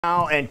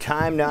And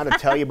time now to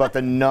tell you about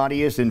the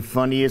naughtiest and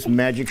funniest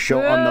magic show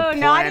on the planet.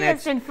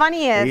 Naughtiest and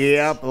funniest.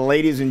 Yep,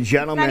 ladies and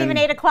gentlemen. It's not even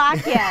 8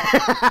 o'clock yet.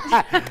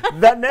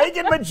 The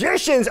Naked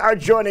Magicians are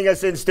joining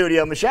us in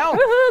studio. Michelle.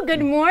 Woohoo!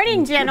 Good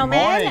morning, gentlemen.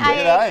 Good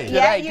morning. G'day.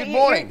 Yeah, Good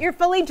morning. You're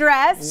fully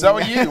dressed. So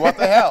are you. What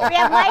the hell? We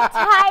have Mike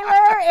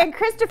Tyler and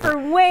Christopher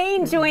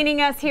Wayne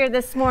joining us here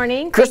this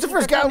morning.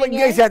 Christopher's got like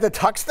he's had the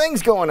tux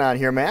things going on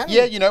here, man.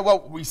 Yeah, you know,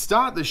 well, we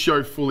start the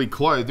show fully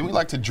clothed, and we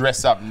like to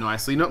dress up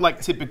nicely, not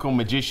like typical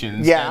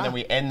magicians. Yeah. And then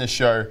we end the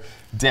show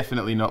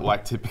definitely not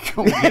like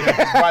typical magicians.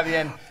 By the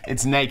end,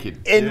 it's naked.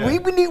 And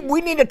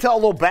we need to tell a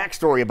little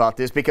backstory about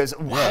this because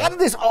how did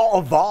this all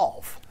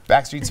evolve?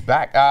 Backstreet's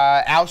back.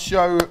 Our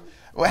show.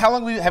 Well, how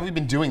long have we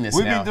been doing this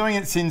We've now? been doing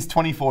it since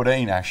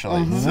 2014,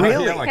 actually. So,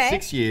 Really? yeah, like Okay.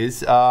 6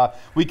 years.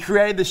 We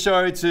created the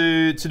show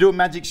to do a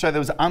magic show that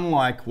was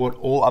unlike what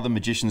all other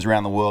magicians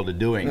around the world are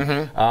doing.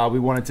 We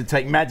wanted to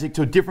take magic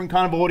to a different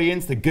kind of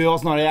audience, the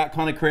girls not out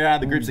kind of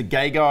crowd, the groups of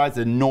gay guys,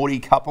 the naughty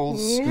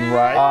couples.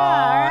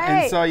 Right.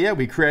 And so, yeah,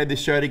 we created this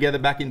show together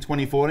back in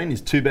 2014, his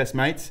two best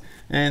mates.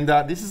 And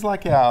this is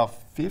like our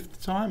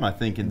 5th time, I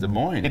think, in Des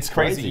Moines. It's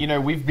crazy. You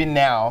know, we've been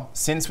now,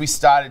 since we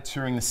started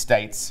touring the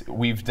States,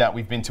 we've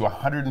been to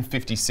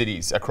 150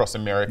 cities across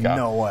America.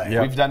 No way.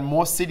 Yep. We've done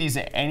more cities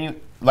than any,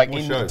 like More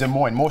in shows. Des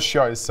Moines, more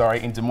shows,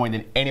 sorry, in Des Moines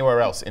than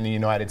anywhere else in the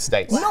United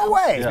States. No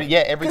way.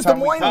 Yeah, every Because time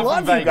Des Moines we come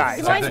loves from you guys.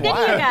 Des Moines did you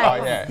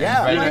guys. Oh, yeah.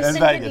 Yeah. In Des Vegas. Moines And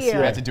did Vegas, you.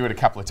 We had to do it a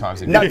couple of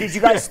times. Now, did you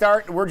guys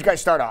start? Where'd you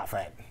guys start off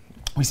at?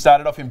 We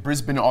started off in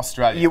Brisbane,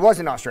 Australia. You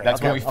was in Australia.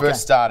 That's Okay, when we okay,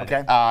 first started.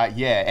 okay.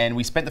 Yeah, and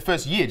we spent the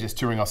first year just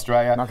touring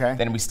Australia. Okay.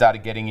 Then we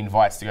started getting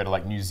invites to go to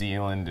like New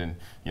Zealand and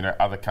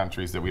other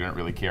countries that we don't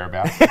really care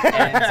about.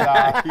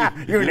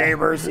 And, Your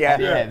neighbors, yeah.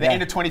 yeah, the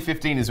end of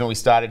 2015 is when we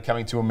started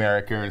coming to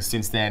America, and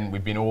since then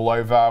we've been all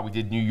over. We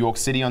did New York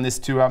City on this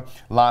tour.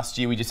 Last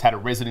year we just had a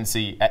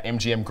residency at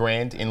MGM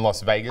Grand in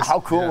Las Vegas. How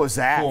cool was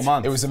that? 4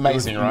 months. It was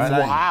amazing, right?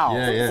 insane. Wow.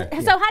 Yeah.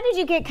 So how did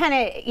you get kind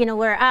of,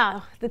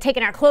 where,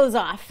 taking our clothes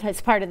off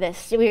as part of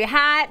this? Did we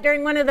hot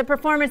during one of the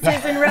performances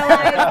and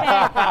realize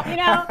that,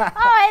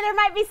 hey, there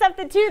might be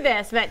something to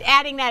this, but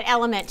adding that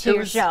element to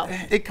your show?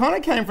 It kind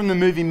of came from the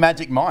movie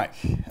Magic Mike.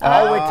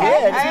 Oh, it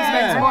did. His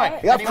name's Mike.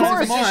 Yeah, and of he was a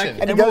course. musician.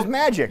 And he does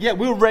magic. Yeah,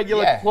 we were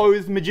regular Yeah.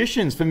 clothed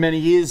magicians for many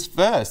years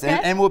first,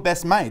 and we were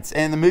best mates.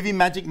 And the movie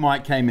Magic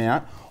Mike came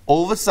out.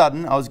 All of a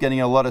sudden, I was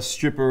getting a lot of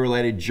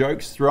stripper-related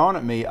jokes thrown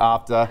at me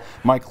after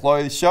my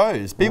clothes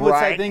shows. People would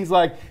say Right. things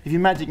like, if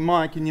you're Magic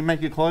Mike, can you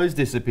make your clothes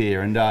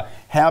disappear? And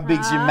how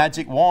big's your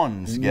magic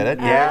wands? Get it?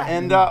 Yeah.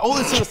 And all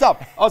this sort of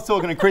stuff. I was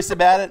talking to Chris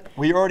about it.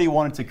 We already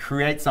wanted to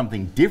create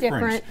something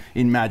different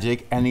in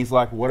magic. And he's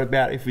like, what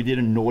about if we did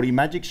a naughty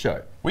magic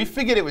show? We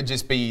figured it would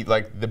just be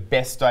like the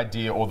best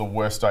idea or the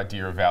worst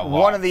idea of our lives.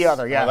 One or the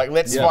other, yeah. Like,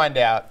 let's Yeah. find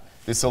out.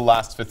 This will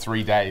last for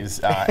 3 days,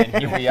 and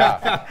here we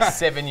are,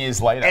 7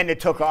 years later. And it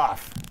took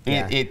off.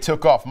 It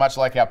took off, much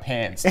like our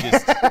pants,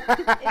 just off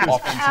into the That's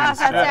right.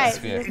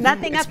 stratosphere. There's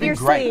nothing It's up been your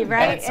great. sleeve, And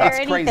right? It's Or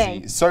crazy.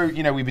 anything. So,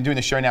 we've been doing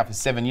the show now for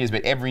 7 years,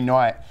 but every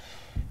night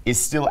is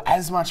still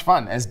as much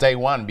fun as day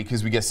one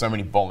because we get so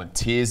many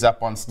volunteers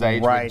up on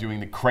stage. Right. We're doing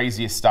the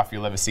craziest stuff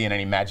you'll ever see in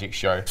any magic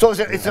show. So is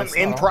it some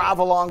improv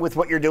along with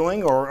what you're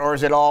doing, or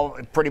is it all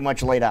pretty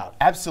much laid out?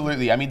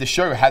 Absolutely. I mean, the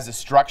show has a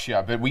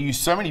structure, but we use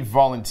so many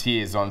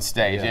volunteers on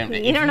stage. And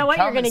You if don't know what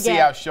you're come gonna and see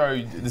get. our show,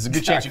 there's a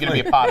good chance you're going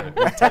to be a part of it.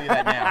 We'll tell you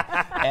that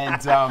now.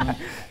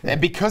 And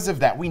because of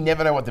that, we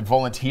never know what the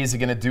volunteers are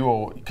going to do,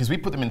 or because we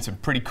put them in some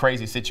pretty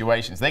crazy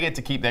situations. They get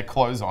to keep their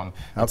clothes on,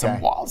 and some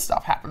Okay. wild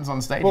stuff happens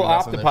on stage. Well, when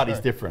that's on after their party's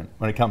show. different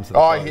when it comes to the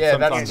Oh, clothes. yeah,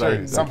 that's Sometimes true.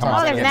 they Sometimes come Oh,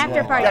 out there's an against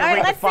after the party. wall. All right,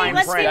 read the let's see fine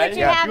what print. you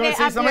Yeah. have You wanna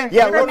see up something? here.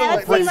 Yeah, Let's let's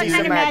see see what some kind of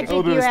magic. magic A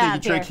little bit you of a have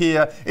sneaky trick here.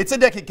 here. It's a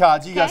deck of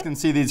cards. You guys Okay. can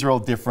see these are all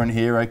different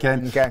here, okay?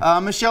 Okay.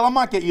 Michelle, I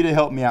might get you to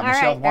help me out. All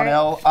Michelle's right,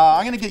 1L.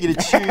 I'm going to get you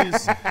to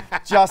choose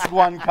just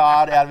one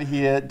card out of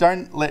here.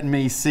 Don't let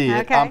me see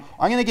it. Okay.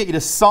 I'm going to get you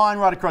to sign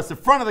right across the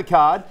front of the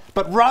card,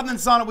 but rather than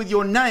sign it with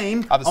your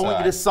name, Other I want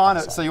you to side. sign Other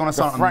it. side. So you want to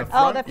sign it on the front.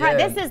 front? Oh, the front.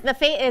 Yeah. This is the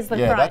front.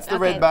 Yeah, front. that's the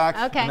Okay. red back,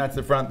 Okay. and that's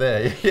the front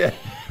there. Yeah.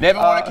 Never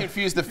want to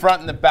confuse the front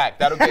and the back.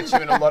 That'll get you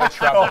in a lot of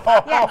trouble. Yes.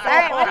 All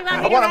right. What do you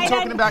want me to What write I'm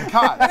talking on? about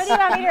cards. What do you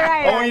want me to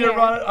write I want you to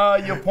on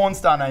write your porn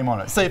star name on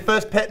it. So your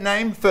first pet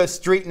name, first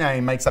street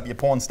name makes up your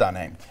porn star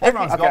name.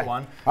 Everyone's Okay. got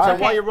one. So All right.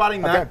 while you're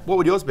writing that, Okay. what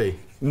would yours be?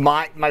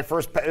 My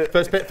first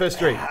First pet, first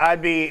street.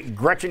 I'd be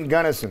Gretchen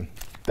Gunnison.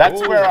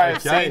 That's Ooh, where I've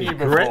okay. seen you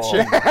before.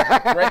 Gretchen.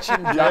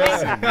 Gretchen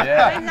Johnson.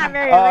 Yeah. He's not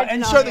very original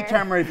And show the here.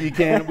 camera if you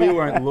can. We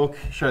won't look.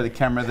 Show the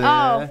camera there.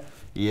 Oh.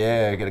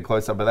 Yeah, get a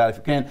close up of that if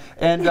you can.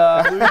 And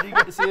Lou, do you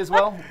get to see as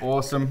well?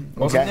 Awesome.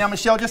 Awesome. Okay. Now,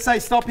 Michelle, just say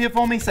stop here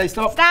for me. Say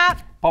stop. Stop.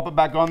 Pop it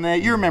back on there.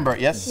 You remember it,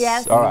 yes?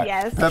 Yes, All right.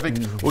 yes.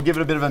 Perfect. We'll give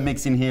it a bit of a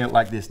mix in here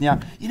like this. Now,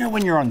 you know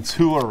when you're on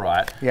tour,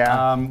 right?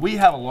 Yeah. We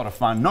have a lot of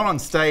fun, not on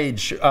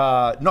stage,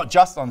 not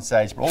just on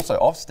stage, but also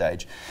off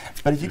stage.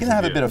 But if you're going to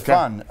have a bit of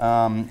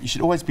fun, you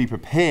should always be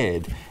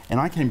prepared. And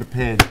I came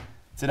prepared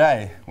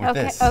today with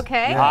Okay. this.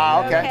 Okay.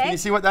 Ah, okay. Can you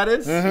see what that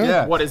is?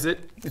 Yeah. What is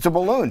it? It's a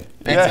balloon.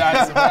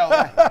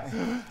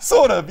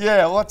 Sort of,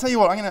 yeah. Well, I'll tell you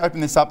what, I'm going to open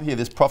this up here,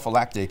 this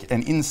prophylactic,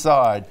 and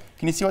inside,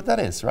 can you see what that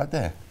is right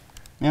there?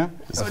 Yeah.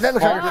 That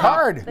looks like a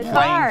card. The Playing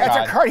card.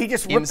 That's a card. He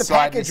just ripped the inside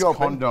package this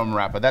open. condom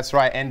wrapper. That's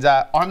right. And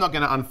I'm not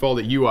going to unfold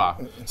it. You are.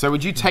 So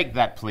would you take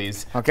that,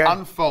 please? Okay.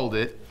 Unfold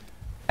it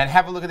and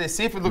have a look at this.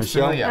 See if it looks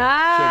Michelle? familiar. Oh,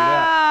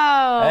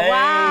 Hey,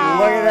 wow.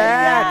 look at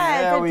that.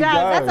 Yes, There it we does.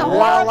 go. That's a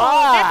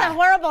Voila. that's a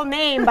horrible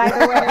name, by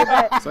the way.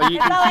 But So you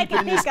it's can all I keep it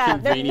can in this think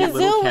of. The convenient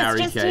little zoo carry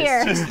was just case.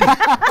 here. Is it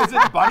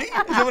bunny? Is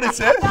that what it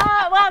says?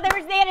 Oh, well, they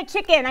had a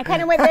chicken. I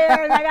kind of went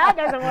there and like, that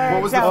doesn't work.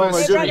 What was the so first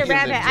they street brought a you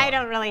rabbit. lived I on?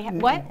 don't really.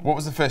 What? What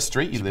was the first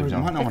street you lived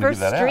on? Might not The want to give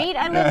first that street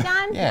out. I lived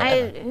on?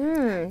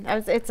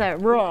 Yeah. It's a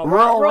rural.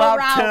 Rural Route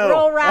 2.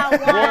 Rural Route 1.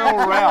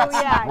 Royal Route.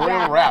 Yeah, Royal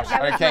yeah, Route.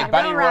 that was Okay, right.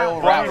 Bunny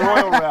Royal Route.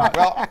 Royal Route.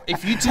 Well,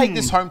 if you take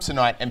this home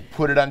tonight and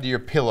put it under your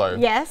pillow,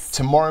 Yes.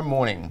 tomorrow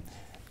morning,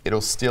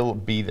 it'll still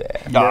be there.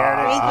 There it is. Thank you.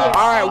 All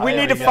right, we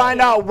There need to we go. find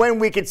out when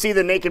we can see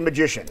the Naked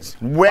Magicians.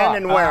 When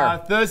and where.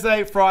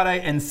 Thursday,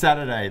 Friday, and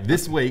Saturday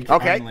this week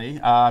Okay. only.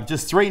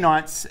 Just 3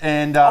 nights,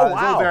 and Oh, there's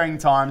wow. all varying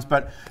times.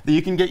 But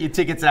you can get your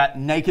tickets at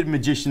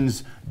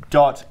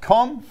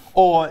nakedmagicians.com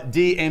or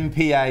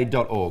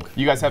dmpa.org.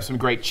 You guys have some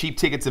great cheap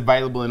tickets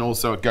available, and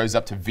also it goes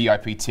up to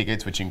VIP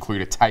tickets, which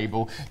include a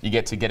table. You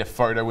get to get a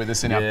photo with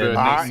us in our Yeah.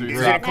 birthday suits.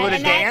 Does it include a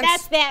And dance?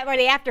 that's that where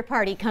the after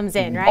party comes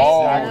in, right?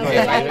 Oh, So,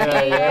 yeah.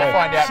 We'll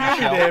find out, She'll be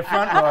Michelle. there,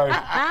 front row.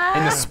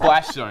 In the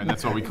splash zone,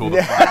 that's what we call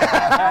the front.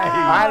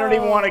 I don't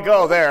even want to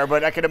go there,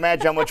 but I can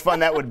imagine how much fun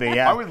that would be.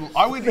 Yeah.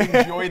 I would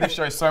enjoy the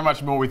show so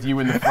much more with you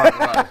in the front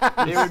row.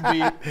 It would be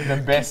the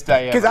best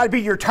day ever. Because I'd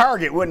be your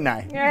target, wouldn't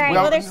I? All right.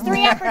 Well- Well, there's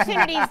 3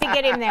 opportunities to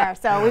get in there,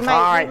 so we All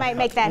might right.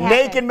 make that happen.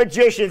 Naked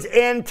Magicians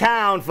in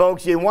town,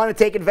 folks. You want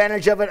to take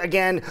advantage of it.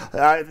 Again,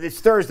 it's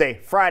Thursday,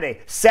 Friday,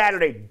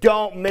 Saturday.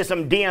 Don't miss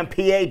them.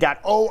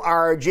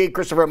 DMPA.org.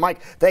 Christopher and Mike,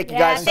 thank you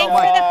Yeah, guys so thanks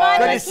much. for the fun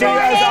Good to this see you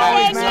as morning.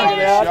 always, Thank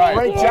man. you.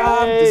 Great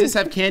job. Does this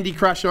have Candy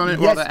Crush on it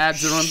while Yes. the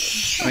ads are on?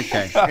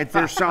 Okay. It's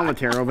their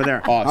solitaire over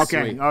there. Oh,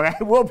 okay. sweet. All right.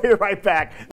 We'll be right back.